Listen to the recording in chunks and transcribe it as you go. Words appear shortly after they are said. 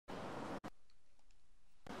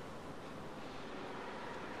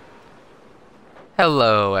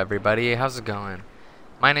Hello everybody, how's it going?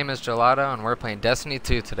 My name is Gelato and we're playing Destiny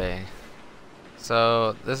 2 today.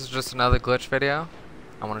 So this is just another glitch video.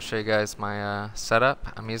 I want to show you guys my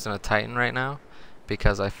setup. I'm using a Titan right now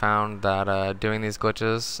because I found that doing these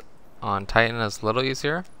glitches on Titan is a little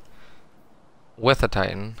easier. With a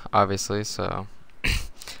Titan, obviously, so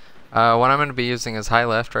what I'm going to be using is high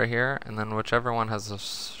lift right here, and then whichever one has a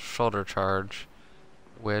shoulder charge,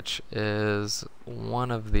 which is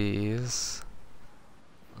one of these.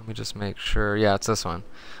 Let me just make sure. Yeah, it's this one.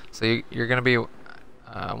 So you're going to be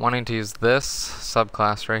wanting to use this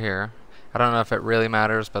subclass right here. I don't know if it really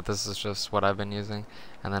matters, but this is just what I've been using.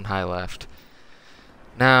 And then high left.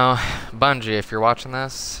 Now, Bungie, if you're watching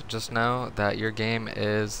this, just know that your game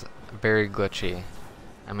is very glitchy.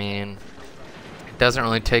 I mean, it doesn't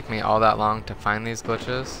really take me all that long to find these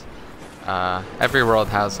glitches. Every world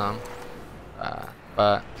has them.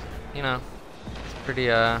 But, you know, it's pretty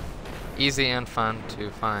easy and fun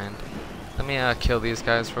to find. Let me kill these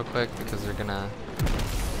guys real quick because they're gonna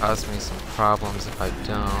cause me some problems if I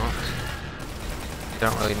don't.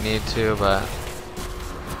 Don't really need to, but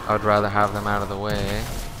I would rather have them out of the way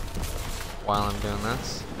while I'm doing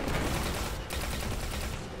this.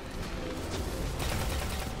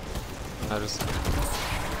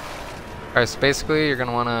 Alright, so basically you're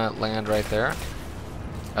gonna wanna land right there.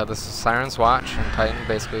 This is Siren's Watch and Titan,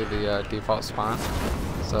 basically the default spawn.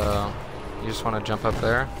 So you just want to jump up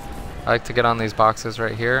there. I like to get on these boxes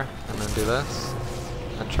right here and then do this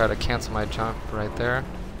and try to cancel my jump right there.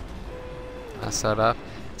 Set up.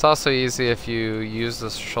 It's also easy if you use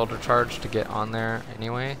this shoulder charge to get on there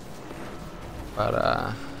anyway.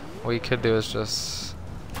 But what you could do is just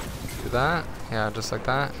do that. Yeah, just like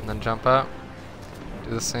that, and then jump up.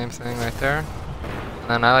 Do the same thing right there. And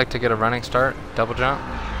then I like to get a running start, double jump,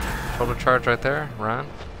 shoulder charge right there, run.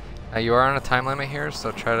 You are on a time limit here,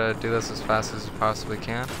 so try to do this as fast as you possibly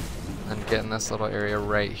can. And get in this little area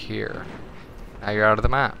right here. Now you're out of the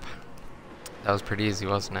map. That was pretty easy,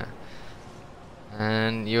 wasn't it?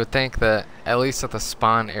 And you would think that, at least at the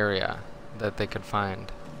spawn area, that they could find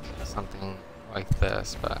something like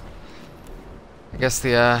this, but I guess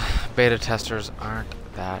the beta testers aren't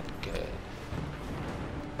that good.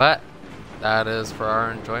 But that is for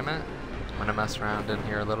our enjoyment. I'm going to mess around in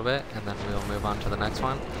here a little bit, and then we'll move on to the next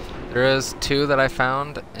one. There is 2 that I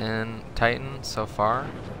found in Titan so far.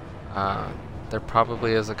 There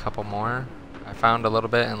probably is a couple more. I found a little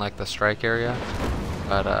bit in like the strike area,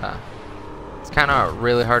 but it's kind of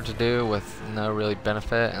really hard to do with no really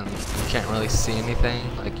benefit, and you can't really see anything.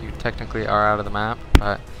 Like, you technically are out of the map,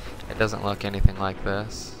 but it doesn't look anything like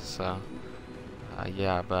this. So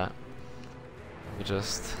yeah, but let me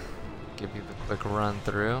just give you the quick run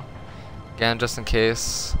through. Again, just in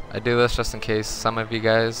case, I do this just in case some of you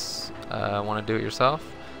guys want to do it yourself.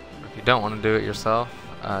 Or if you don't want to do it yourself,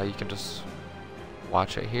 you can just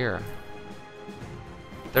watch it here.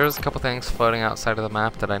 There's a couple things floating outside of the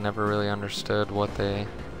map that I never really understood what they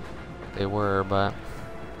were, but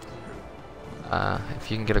if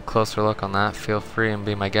you can get a closer look on that, feel free and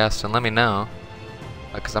be my guest and let me know,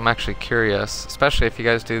 because I'm actually curious, especially if you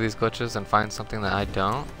guys do these glitches and find something that I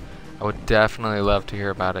don't. I would definitely love to hear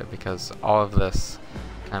about it, because all of this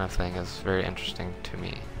kind of thing is very interesting to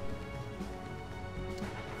me.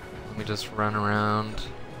 Let me just run around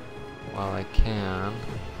while I can.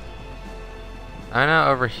 I know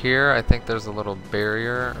over here I think there's a little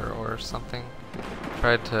barrier or something.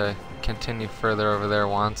 Tried to continue further over there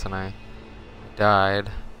once and I died.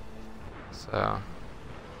 So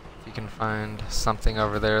if you can find something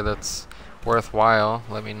over there that's worthwhile,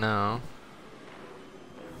 let me know.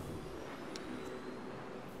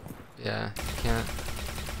 Yeah, you can't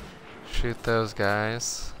shoot those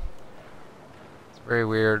guys. It's very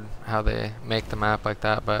weird how they make the map like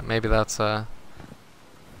that, but maybe that's a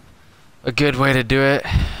good way to do it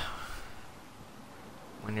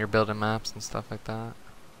when you're building maps and stuff like that.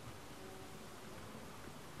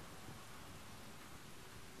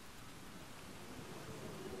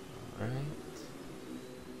 Alright.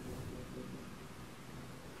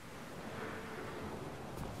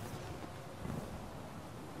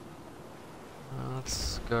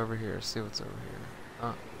 Let's go over here, see what's over here.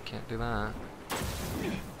 Oh, can't do that.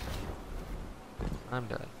 I'm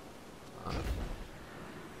dead. Let me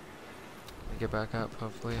get back up,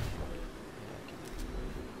 hopefully.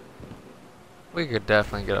 We could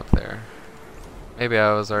definitely get up there. Maybe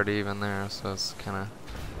I was already even there, so it's kind of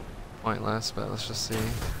pointless, but let's just see.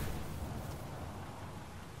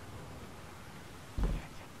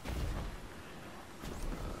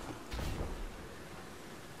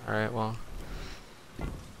 Alright, well,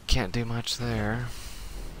 can't do much there.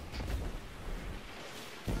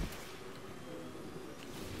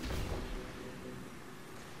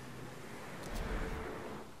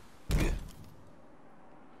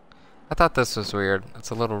 I thought this was weird. It's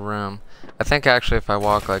a little room. I think actually if I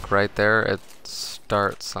walk like right there, it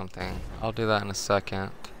starts something. I'll do that in a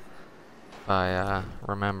second if I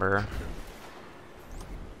remember.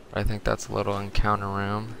 But I think that's a little encounter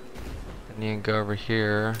room. And you can go over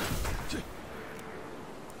here. There's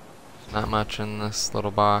not much in this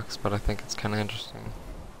little box, but I think it's kind of interesting.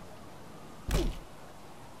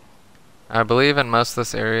 I believe in most of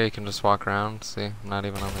this area you can just walk around. See, I'm not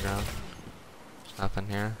even on the ground. There's nothing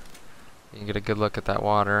here. You can get a good look at that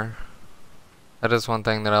water. That is one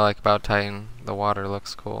thing that I like about Titan. The water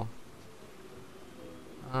looks cool.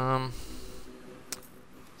 As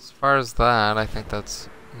far as that, I think that's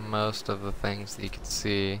most of the things that you can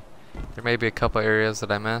see. There may be a couple areas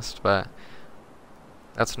that I missed, but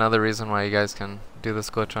that's another reason why you guys can do this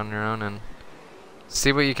glitch on your own and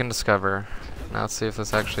see what you can discover. Now let's see if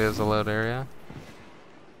this actually is a load area.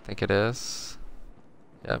 I think it is.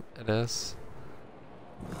 Yep, it is.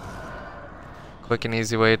 Quick and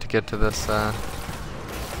easy way to get to this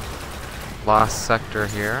lost sector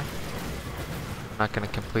here. I'm not going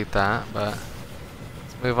to complete that, but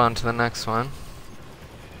let's move on to the next one.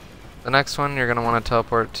 The next one, you're going to want to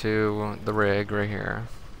teleport to the rig right here.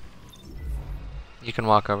 You can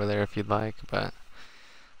walk over there if you'd like, but I'm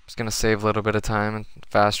just going to save a little bit of time and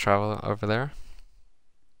fast travel over there.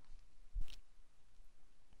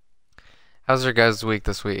 How's your guys' week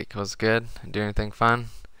this week? Was it good? Do anything fun?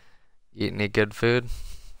 Eat any good food?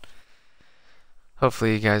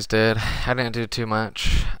 Hopefully you guys did. I didn't do too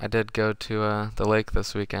much. I did go to the lake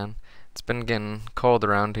this weekend. It's been getting cold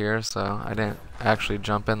around here, so I didn't actually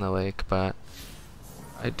jump in the lake, but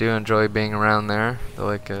I do enjoy being around there. The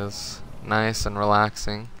lake is nice and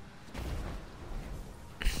relaxing.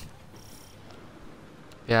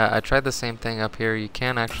 Yeah, I tried the same thing up here. You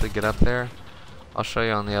can actually get up there. I'll show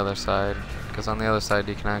you on the other side, because on the other side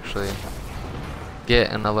you can actually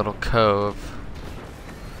get in a little cove.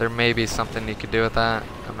 There may be something you could do with that.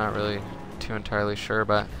 I'm not really too entirely sure,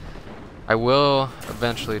 but I will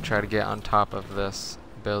eventually try to get on top of this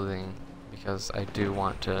building because I do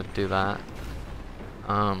want to do that.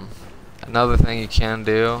 Another thing you can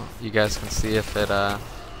do, you guys can see if it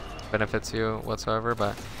benefits you whatsoever,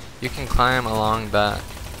 but you can climb along that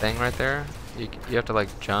thing right there. You have to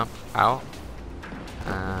like jump out.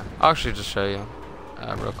 I'll actually just show you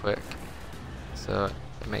real quick so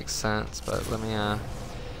it makes sense, but let me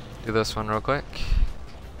do this one real quick.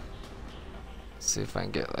 See if I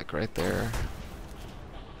can get like right there.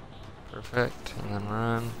 Perfect. And then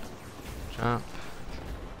run, jump,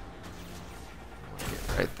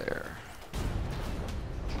 get right there.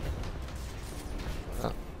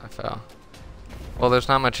 Oh, I fell. Well, there's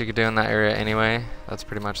not much you could do in that area anyway. That's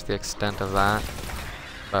pretty much the extent of that.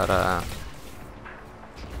 But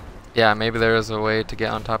yeah, maybe there is a way to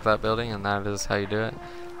get on top of that building and that is how you do it.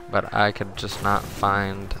 But I could just not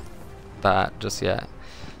find that just yet.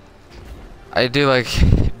 I do like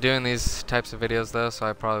doing these types of videos though, so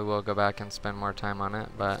I probably will go back and spend more time on it.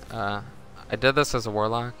 But I did this as a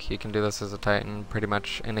warlock. You can do this as a titan, pretty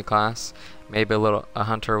much any class. Maybe a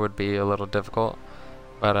hunter would be a little difficult.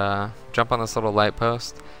 But jump on this little light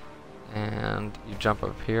post, and you jump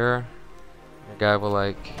up here. Your guy will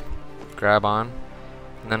like grab on,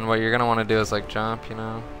 and then what you're gonna want to do is like jump, you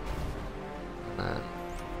know, and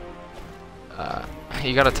then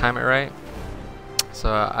you gotta time it right.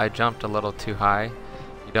 So I jumped a little too high.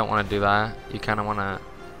 You don't want to do that. You kind of want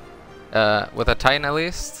to, with a titan at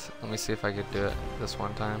least. Let me see if I could do it this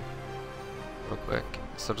one time, real quick.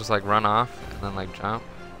 So just like run off and then like jump,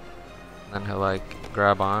 and then he'll like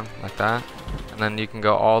grab on like that, and then you can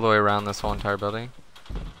go all the way around this whole entire building.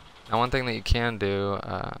 Now one thing that you can do,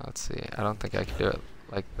 let's see. I don't think I can do it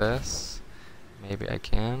like this. Maybe I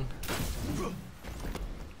can.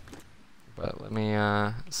 But let me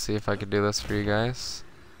see if I could do this for you guys.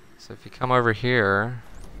 So if you come over here,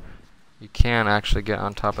 you can actually get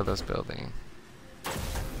on top of this building. I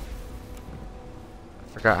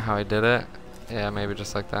forgot how I did it. Yeah, maybe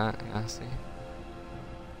just like that. Yeah, see?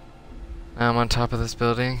 Now I'm on top of this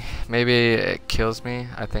building. Maybe it kills me.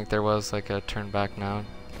 I think there was like a turn back now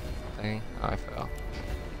thing. Oh, I fell.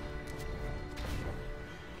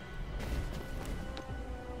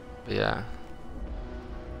 But yeah.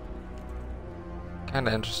 Kind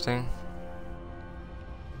of interesting.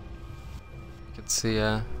 You can see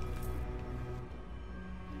a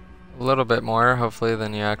little bit more, hopefully,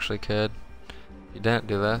 than you actually could if you didn't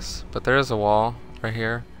do this. But there is a wall right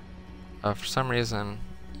here. For some reason,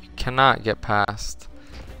 you cannot get past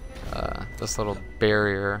this little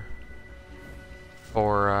barrier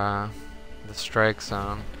for the strike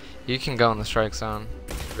zone. You can go in the strike zone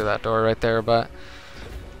through that door right there, but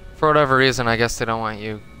For whatever reason, I guess they don't want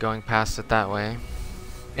you going past it that way.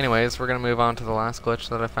 Anyways, we're going to move on to the last glitch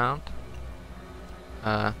that I found.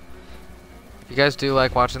 If you guys do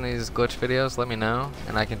like watching these glitch videos, let me know,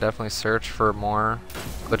 and I can definitely search for more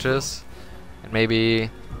glitches, and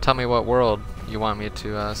maybe tell me what world you want me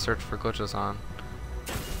to search for glitches on.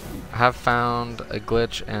 I have found a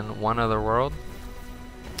glitch in one other world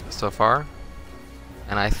so far,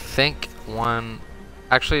 and I think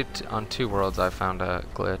actually on 2 worlds I found a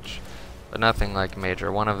glitch, but nothing like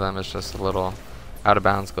major. One of them is just a little out of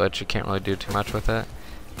bounds glitch. You can't really do too much with it.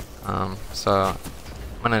 So I'm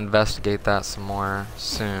gonna investigate that some more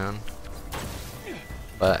soon.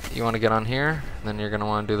 But you want to get on here, then you're gonna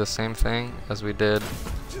want to do the same thing as we did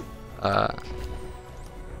at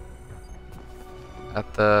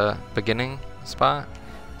the beginning spot.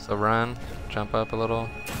 So run, jump up a little,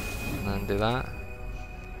 and then do that.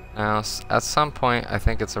 Now at some point, I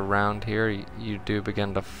think it's around here, you do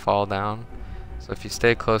begin to fall down. So if you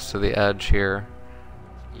stay close to the edge here,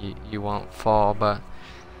 you won't fall. But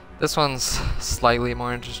this one's slightly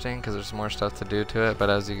more interesting because there's more stuff to do to it, but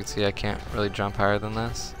as you can see, I can't really jump higher than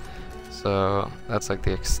this. So that's like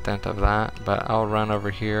the extent of that. But I'll run over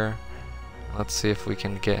here. Let's see if we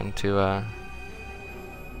can get into a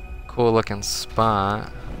cool looking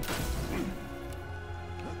spot.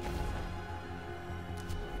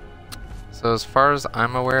 So as far as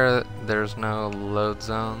I'm aware, there's no load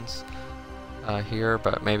zones here,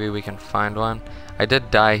 but maybe we can find one. I did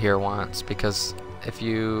die here once because if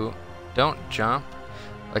you don't jump,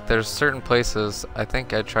 like there's certain places, I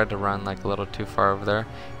think I tried to run like a little too far over there,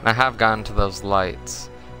 and I have gotten to those lights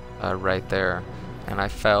right there, and I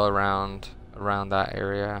fell around that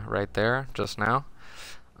area right there just now.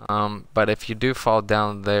 But if you do fall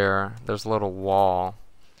down there, there's a little wall,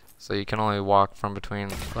 so you can only walk from between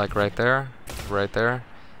like right there,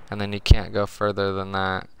 and then you can't go further than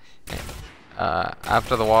that.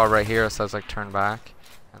 After the wall right here, it says like turn back,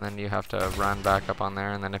 and then you have to run back up on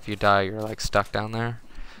there, and then if you die, you're like stuck down there.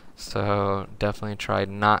 So definitely try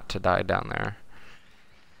not to die down there.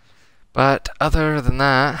 But other than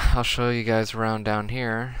that, I'll show you guys around down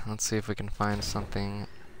here. Let's see if we can find something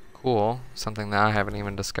cool, something that I haven't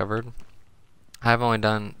even discovered. I've only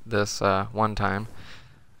done this one time,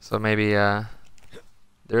 so maybe there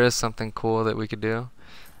is something cool that we could do.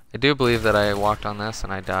 I do believe that I walked on this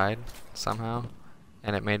and I died somehow,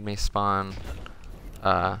 and it made me spawn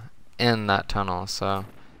in that tunnel, so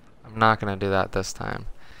I'm not going to do that this time.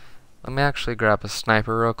 Let me actually grab a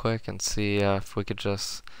sniper real quick and see if we could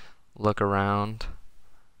just look around.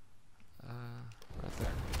 Right there.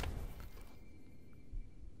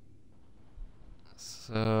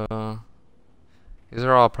 So these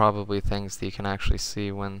are all probably things that you can actually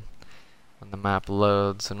see when the map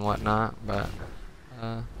loads and whatnot, but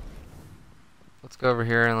let's go over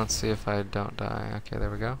here and let's see if I don't die. Okay, there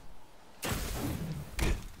we go.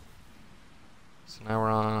 So now we're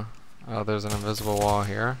on, oh, there's an invisible wall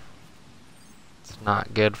here. It's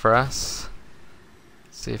not good for us.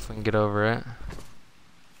 Let's see if we can get over it.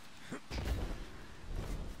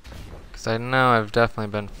 Because I know I've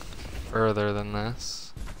definitely been further than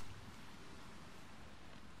this.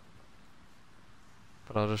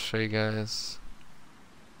 But I'll just show you guys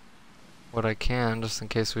what I can, just in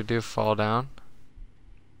case we do fall down.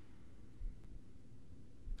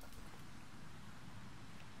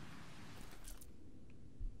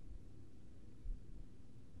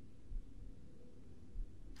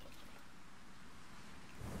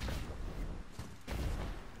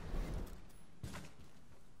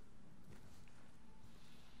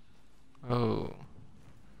 Oh,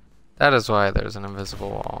 that is why there's an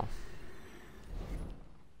invisible wall.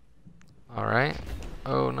 Alright.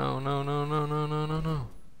 Oh, no, no, no, no, no, no, no, no.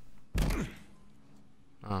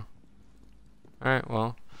 Oh. Alright,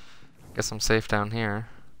 well, guess I'm safe down here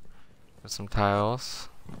with some tiles.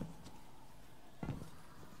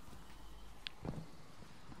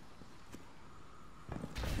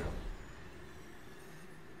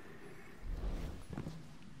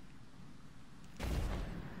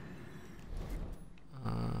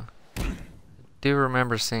 I do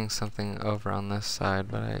remember seeing something over on this side,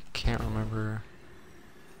 but I can't remember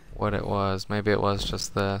what it was. Maybe it was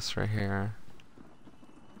just this right here.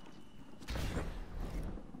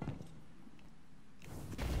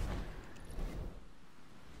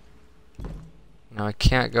 Now I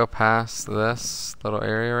can't go past this little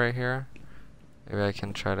area right here. Maybe I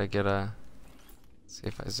can try to get a, see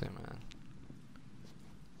if I zoom in.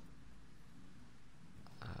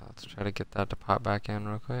 Let's try to get that to pop back in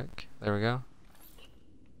real quick. There we go.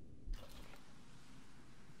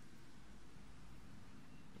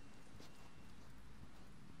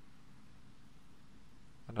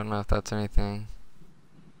 I Don't know if that's anything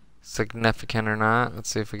significant or not. Let's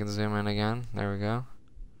see if we can zoom in again. There we go.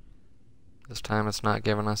 This time it's not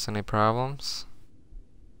giving us any problems.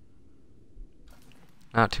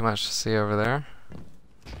 Not too much to see over there.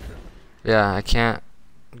 Yeah, I can't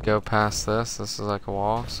go past this. This is like a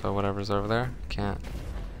wall, so whatever's over there, can't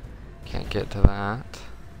get to that.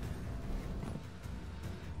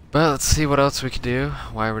 But let's see what else we could do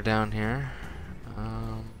while we're down here.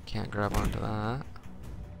 Can't grab onto that.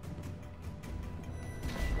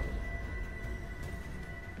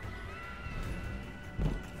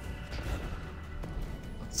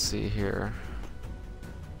 Let's see here.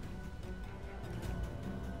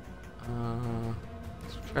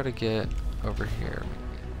 Let's try to get over here.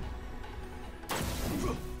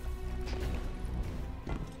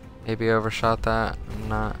 Maybe overshot that. I'm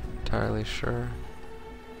not entirely sure.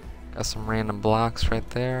 Got some random blocks right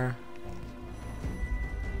there.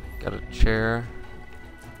 Got a chair.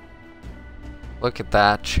 Look at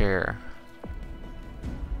that chair.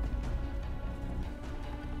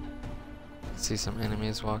 See some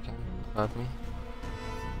enemies walking above me.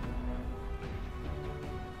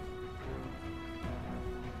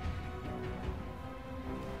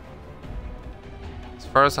 As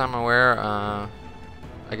far as I'm aware, I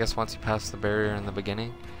guess once you pass the barrier in the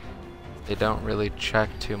beginning, they don't really check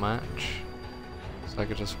too much. So I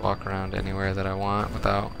could just walk around anywhere that I want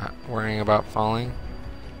without worrying about falling.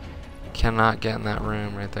 Cannot get in that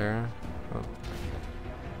room right there. Oh.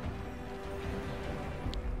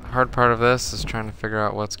 The hard part of this is trying to figure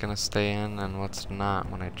out what's going to stay in and what's not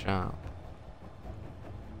when I jump.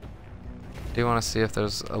 I do want to see if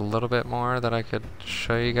there's a little bit more that I could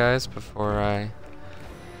show you guys before I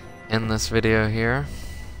end this video here.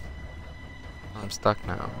 I'm stuck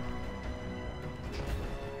now.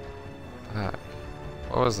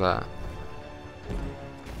 What was that? You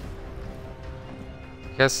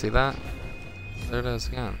guys see that? There it is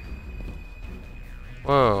again.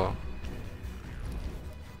 Whoa.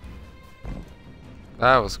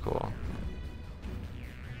 That was cool.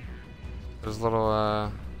 There's a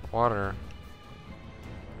little water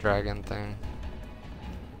dragon thing.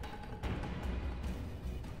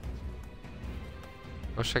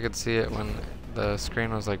 Wish I could see it when the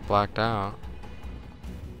screen was like blacked out.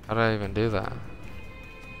 How did I even do that?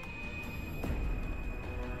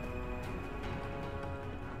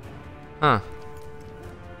 Huh.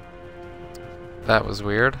 That was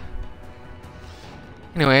weird.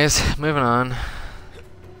 Anyways, moving on.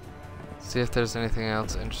 See if there's anything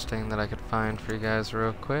else interesting that I could find for you guys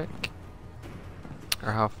real quick.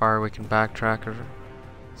 Or how far we can backtrack or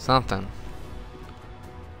something.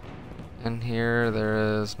 In here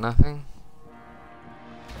there is nothing.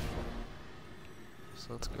 So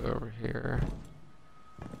let's go over here.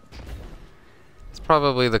 It's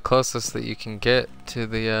probably the closest that you can get to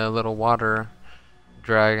the little water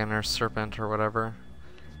dragon or serpent or whatever.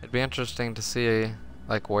 It'd be interesting to see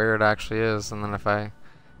like where it actually is, and then if I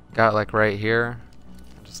got like right here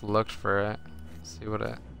and just looked for it, see what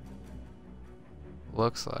it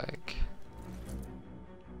looks like.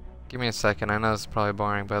 Give me a second. I know this is probably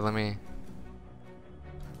boring, but let me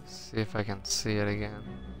see if I can see it again.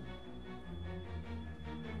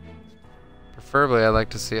 Preferably I'd like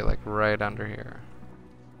to see it like right under here.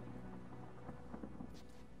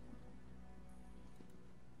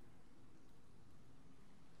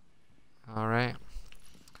 Alright.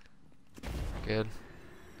 Good.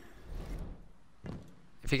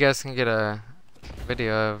 If you guys can get a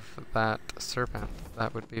video of that serpent,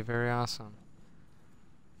 that would be very awesome.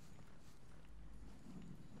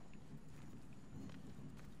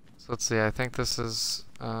 So let's see, I think this is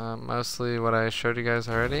mostly what I showed you guys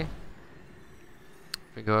already.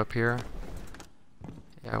 If we go up here,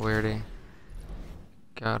 yeah, we already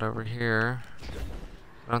got over here.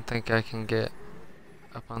 I don't think I can get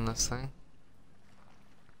up on this thing.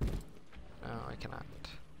 No, I cannot.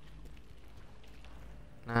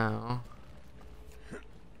 Now.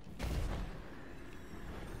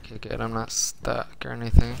 Okay, good, I'm not stuck or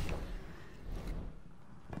anything.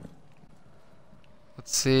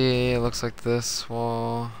 Let's see, it looks like this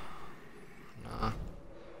wall. Nah.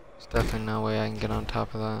 There's definitely no way I can get on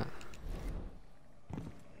top of that.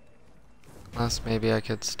 Unless maybe I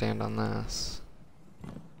could stand on this.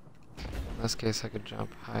 In this case I could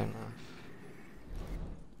jump high enough.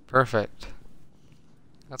 Perfect.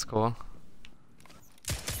 That's cool.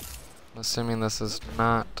 I'm assuming this is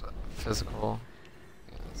not physical.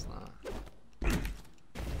 Yeah, it's not.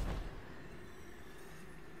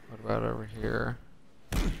 What about over here?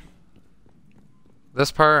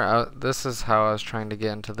 This part, this is how I was trying to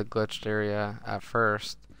get into the glitched area at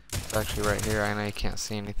first. It's actually right here. I know you can't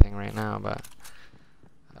see anything right now, but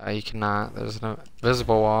You cannot. There's no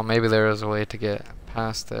visible wall. Maybe there is a way to get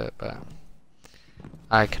past it, but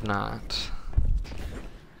I cannot.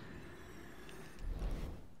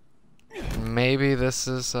 Maybe this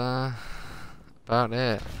is about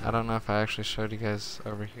it. I don't know if I actually showed you guys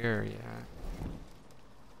over here yet. You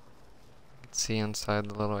can see inside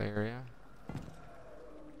the little area.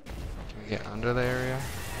 Can we get under the area?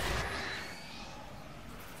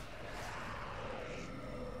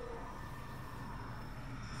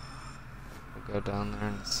 We'll go down there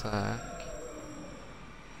in a sec.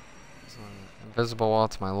 There's an invisible wall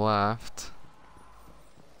to my left.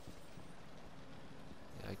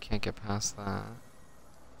 Yeah, I can't get past that.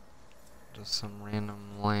 Just some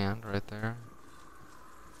random land right there.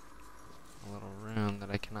 A little room that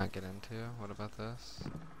I cannot get into. What about this?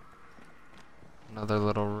 Another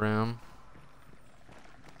little room.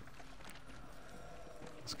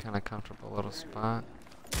 It's kind of comfortable little spot.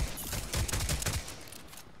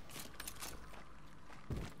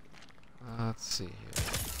 Let's see here.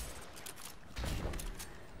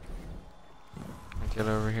 Can I get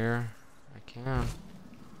over here? I can.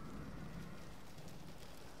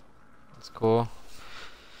 That's cool.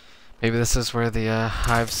 Maybe this is where the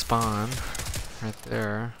hive spawn. Right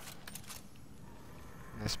there.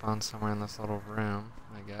 They spawn somewhere in this little room,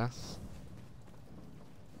 I guess.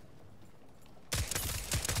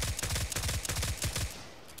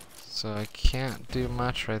 So I can't do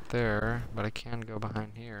much right there, but I can go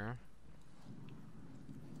behind here.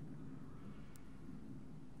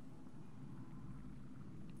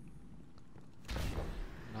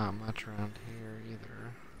 Not much around here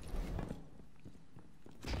either.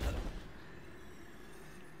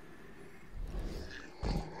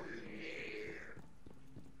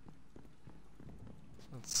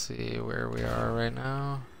 Let's see where we are right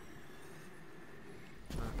now.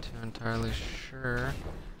 Not too entirely sure.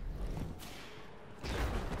 Did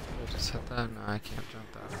I just hit that? No, I can't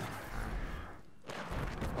jump that way.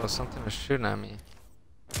 Oh, something is shooting at me.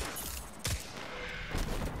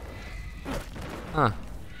 Huh.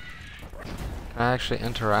 Can I actually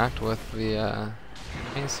interact with the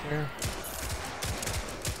enemies here?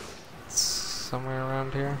 It's somewhere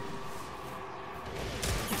around here.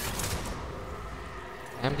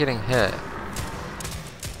 I'm getting hit.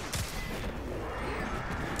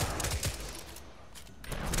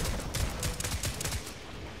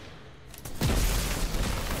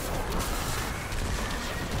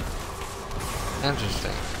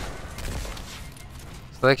 Interesting.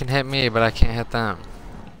 So they can hit me, but I can't hit them.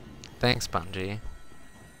 Thanks, Bungie.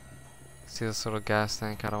 See this little gas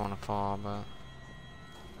tank? I don't want to fall, but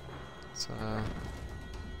it's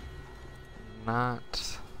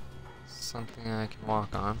not something I can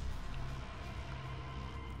walk on.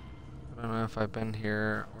 I don't know if I've been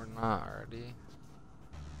here or not already.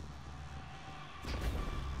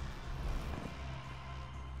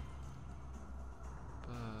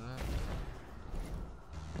 But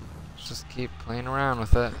let's just keep playing around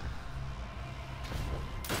with it.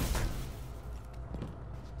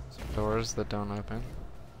 Some doors that don't open.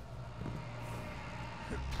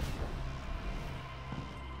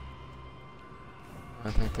 I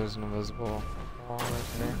think there's an invisible wall right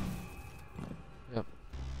there. Yep.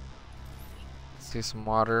 See some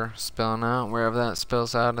water spilling out, wherever that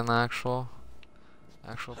spills out in the actual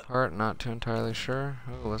part. Not too entirely sure.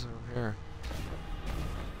 Oh, what's over here?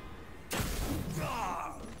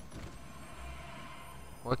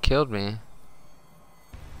 What killed me?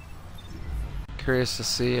 Curious to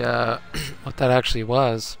see what that actually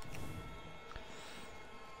was.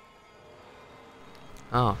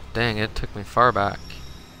 Oh, dang, it took me far back.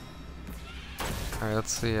 Alright,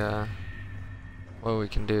 let's see what we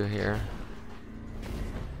can do here.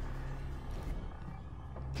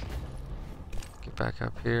 Get back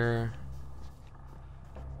up here.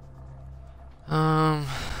 Let's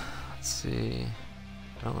see.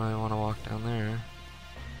 Don't really want to walk down there.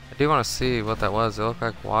 I do want to see what that was. It looked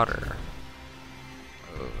like water.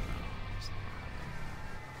 Oh.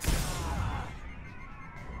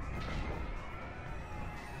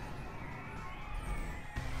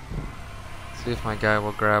 See if my guy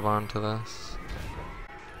will grab onto this.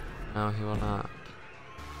 No, he will not.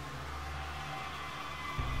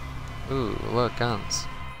 Ooh, look, guns.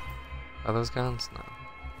 Are those guns? No.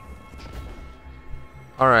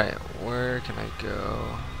 Alright, where can I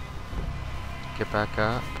go? Get back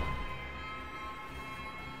up.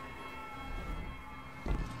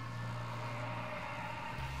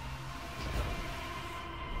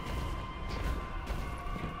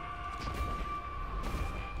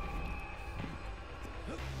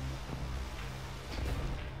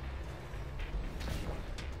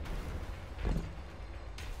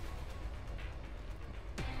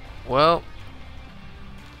 well,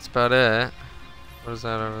 that's about it. What is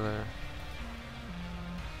that over there?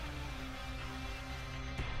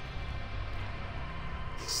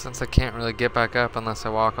 Since I can't really get back up unless I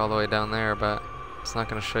walk all the way down there, but it's not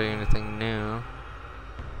going to show you anything new.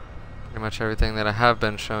 Pretty much everything that I have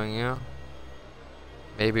been showing you.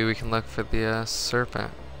 Maybe we can look for the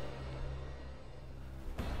serpent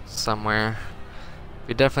somewhere. It'd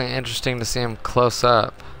be definitely interesting to see him close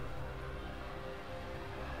up.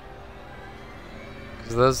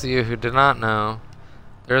 Because those of you who did not know,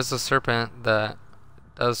 there's a serpent that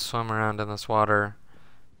does swim around in this water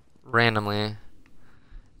randomly.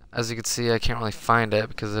 As you can see, I can't really find it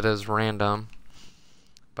because it is random.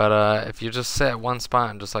 But if you just sit at one spot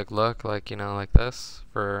and just like look, like, you know, like this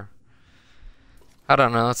for, I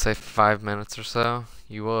don't know, let's say 5 minutes or so,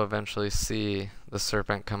 you will eventually see the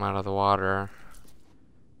serpent come out of the water.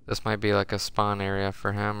 This might be like a spawn area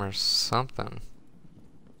for him or something.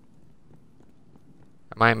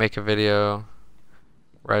 I might make a video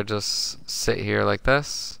where I just sit here like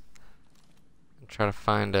this and try to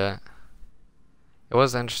find it. It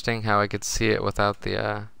was interesting how I could see it without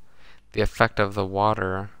the effect of the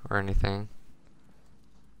water or anything.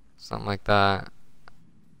 Something like that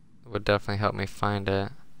would definitely help me find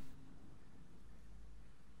it.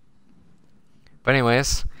 But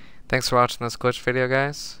anyways, thanks for watching this glitch video,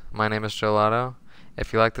 guys. My name is Gelato.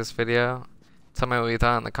 If you like this video, tell me what you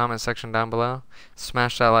thought in the comment section down below.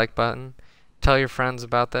 Smash that like button. Tell your friends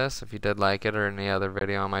about this if you did like it or any other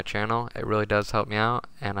video on my channel. It really does help me out,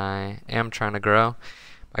 and I am trying to grow.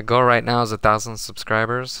 My goal right now is 1,000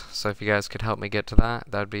 subscribers, so if you guys could help me get to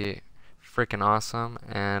that, that'd be freaking awesome,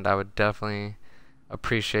 and I would definitely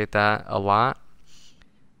appreciate that a lot.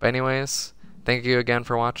 But anyways, thank you again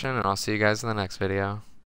for watching, and I'll see you guys in the next video.